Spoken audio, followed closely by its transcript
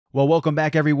Well, welcome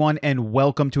back, everyone, and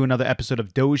welcome to another episode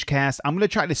of Dogecast. I'm going to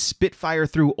try to spitfire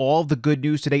through all the good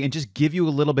news today and just give you a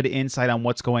little bit of insight on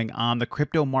what's going on. The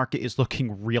crypto market is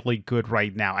looking really good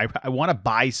right now. I want to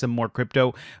buy some more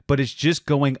crypto, but it's just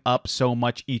going up so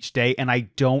much each day, and I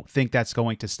don't think that's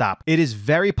going to stop. It is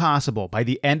very possible by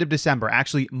the end of December,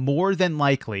 actually more than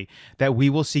likely, that we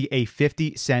will see a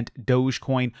 50-cent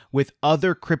Dogecoin with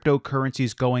other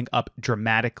cryptocurrencies going up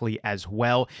dramatically as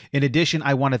well. In addition,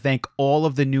 I want to thank all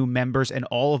of the new members and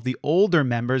all of the older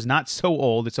members, not so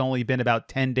old. It's only been about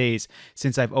 10 days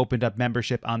since I've opened up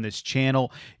membership on this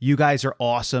channel. You guys are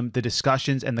awesome. The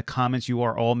discussions and the comments you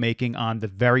are all making on the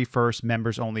very first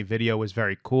members only video is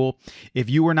very cool. If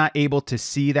you were not able to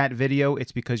see that video,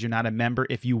 it's because you're not a member.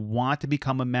 If you want to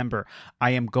become a member,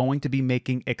 I am going to be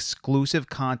making exclusive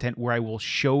content where I will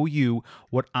show you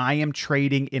what I am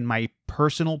trading in my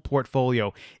personal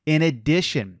portfolio. In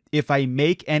addition, if I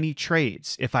make any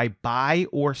trades, if I buy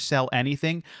or sell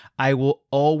anything, I will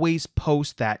always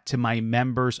post that to my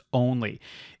members only.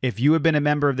 If you have been a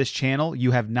member of this channel,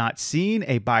 you have not seen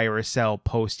a buy or a sell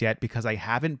post yet because I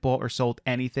haven't bought or sold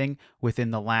anything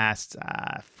within the last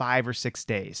 5 or 6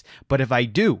 days. But if I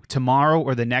do tomorrow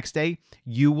or the next day,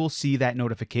 you will see that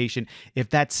notification. If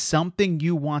that's something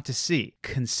you want to see,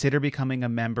 consider becoming a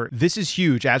member. This is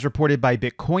huge. As reported by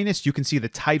Bitcoinist, you can see the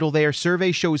title there.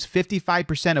 Survey shows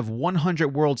 55% of 100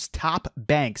 world's top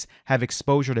banks have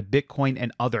exposure to Bitcoin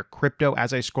and other crypto.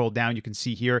 As I scroll down, you can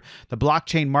see here the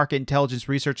blockchain market intelligence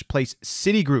research placed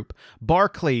Citigroup,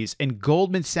 Barclays, and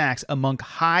Goldman Sachs among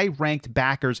high-ranked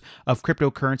backers of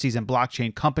cryptocurrencies and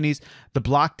blockchain companies. The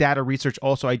block data research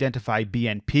also identified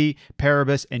BNP,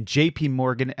 Paribas, and JP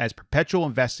Morgan as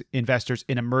perpetual investors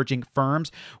in emerging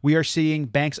firms. We are seeing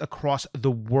banks across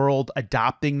the world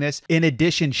adopting this. In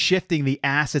addition, shifting the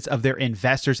assets of their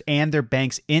investors and their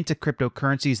banks into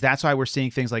cryptocurrencies. That's why we're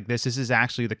seeing things like this. This is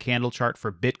actually the candle chart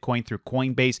for Bitcoin through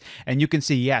Coinbase. And you can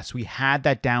see, yes, we had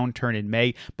that downturn in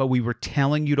May, but we were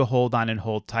telling you to hold on and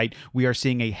hold tight. We are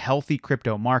seeing a healthy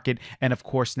crypto market. And of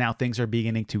course, now things are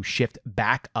beginning to shift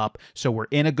back up. So we're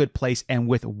in a good place. And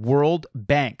with world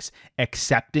banks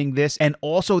accepting this and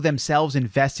also themselves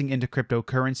investing into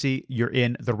cryptocurrency, you're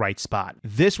in the right spot.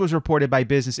 This was reported by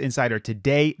Business Insider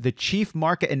today. The chief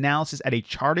market analysis at a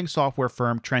charting software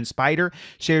firm, Transpider,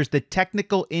 shares the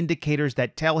technical indicators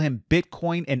that tell him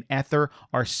Bitcoin and Ether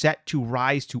are set to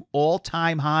rise to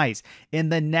all-time highs in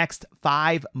the next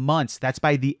 5 months. That's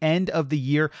by the end of the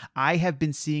year. I have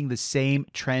been seeing the same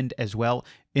trend as well,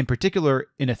 in particular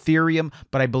in Ethereum,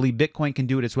 but I believe Bitcoin can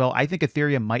do it as well. I think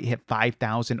Ethereum might hit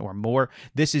 5,000 or more.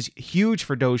 This is huge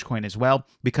for Dogecoin as well,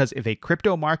 because if a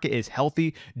crypto market is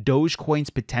healthy, Dogecoin's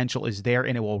potential is there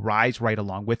and it will rise right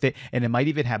along with it. And it might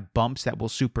even have bumps that will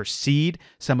supersede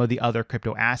some of the other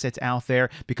crypto assets out there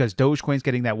because Dogecoin's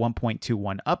getting that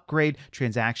 1.21 upgrade,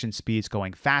 transaction speeds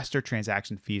going faster,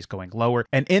 transaction fees going lower.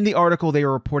 And in the article, they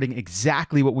are reporting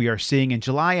exactly what we are seeing in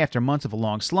July after months of a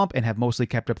long slump and have mostly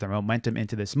kept up their momentum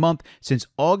into this month. Since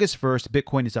August 1st,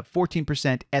 Bitcoin is up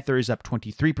 14%, Ether is up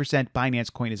 23%,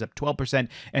 Binance Coin is up 12%,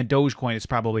 and Dogecoin is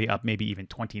probably up maybe even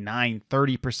 29,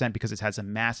 30% because it's had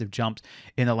some massive jumps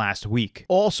in the last week.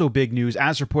 Also big news,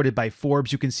 as reported by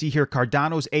Forbes, you can see here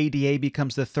Cardano's ADA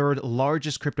becomes the third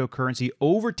largest cryptocurrency,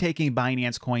 overtaking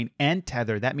Binance Coin and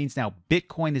Tether. That means now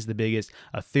Bitcoin is the biggest,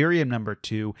 Ethereum number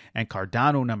 2, and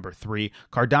Cardano number 3.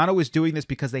 Cardano is doing this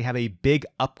because they have a big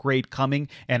upgrade coming,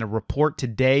 and a report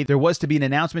today. There was to be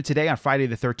an announcement today on Friday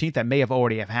the 13th that may have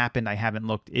already happened. I haven't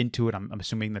looked into it. I'm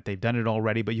assuming that they've done it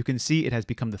already, but you can see it has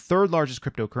become the third largest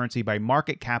cryptocurrency by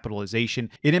market capitalization.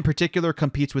 It in particular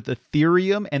competes with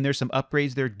Ethereum, and there's some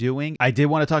upgrades they're doing. I did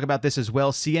want to talk about this as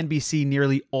well. CNBC,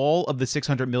 nearly all of the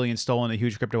 600 million stolen in the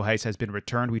huge crypto heist has been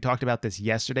returned. We talked about this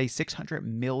yesterday. 600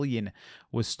 million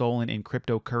was stolen in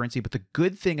cryptocurrency, but the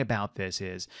good thing about this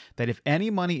is that if any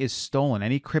money is stolen,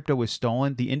 any crypto is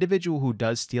stolen, the individual who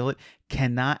does steal it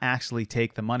cannot actually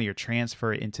take the money or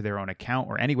transfer it into their own account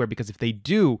or anywhere, because if they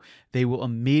do, they will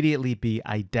immediately be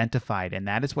identified. And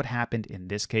that is what happened in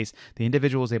this case. The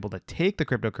individual was able to take the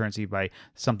cryptocurrency by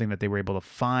something that they were able to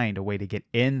find a way to get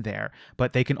in there,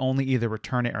 but they can only either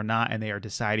return it or not, and they are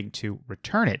deciding to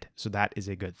return it. So that is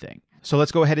a good thing. So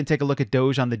let's go ahead and take a look at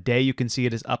Doge on the day. You can see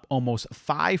it is up almost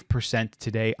 5%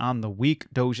 today. On the week,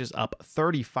 Doge is up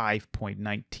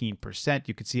 35.19%.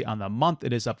 You can see on the month,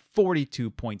 it is up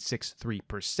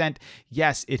 42.63%.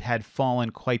 Yes, it had fallen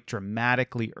quite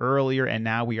dramatically earlier, and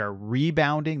now we are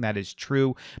rebounding. That is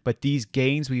true. But these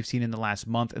gains we've seen in the last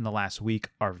month and the last week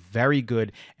are very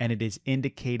good, and it is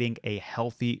indicating a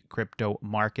healthy crypto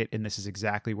market. And this is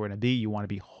exactly where we're going to be. You want to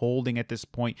be holding at this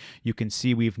point. You can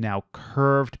see we've now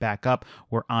curved back up. up.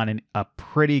 We're on a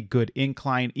pretty good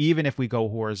incline. Even if we go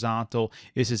horizontal,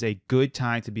 this is a good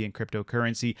time to be in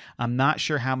cryptocurrency. I'm not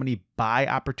sure how many buy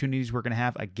opportunities we're going to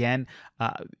have. Again,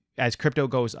 as crypto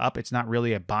goes up, it's not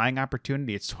really a buying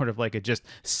opportunity. It's sort of like a just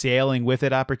sailing with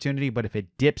it opportunity. But if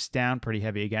it dips down pretty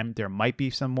heavy again, there might be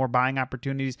some more buying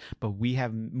opportunities. But we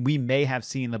may have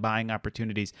seen the buying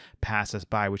opportunities pass us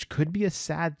by, which could be a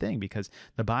sad thing, because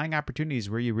the buying opportunities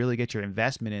where you really get your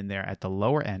investment in there at the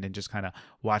lower end and just kind of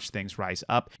watch things rise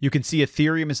up. You can see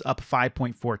Ethereum is up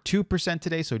 5.42%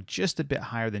 today, so just a bit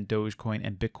higher than Dogecoin,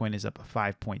 and Bitcoin is up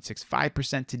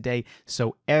 5.65% today.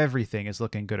 So everything is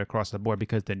looking good across the board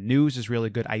because the news is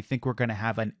really good. I think we're going to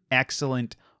have an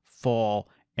excellent fall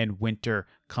and winter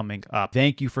coming up.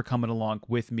 Thank you for coming along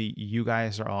with me. You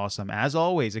guys are awesome. As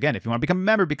always, again, if you want to become a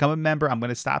member, become a member. I'm going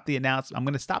to stop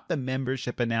the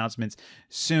membership announcements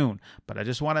soon, but I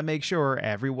just want to make sure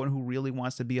everyone who really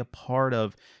wants to be a part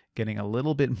of getting a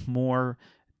little bit more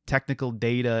technical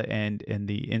data and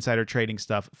the insider trading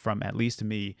stuff from at least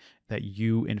me, that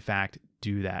you in fact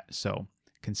do that. So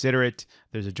consider it.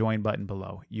 There's a join button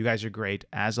below. You guys are great.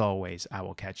 As always, I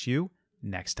will catch you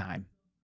next time.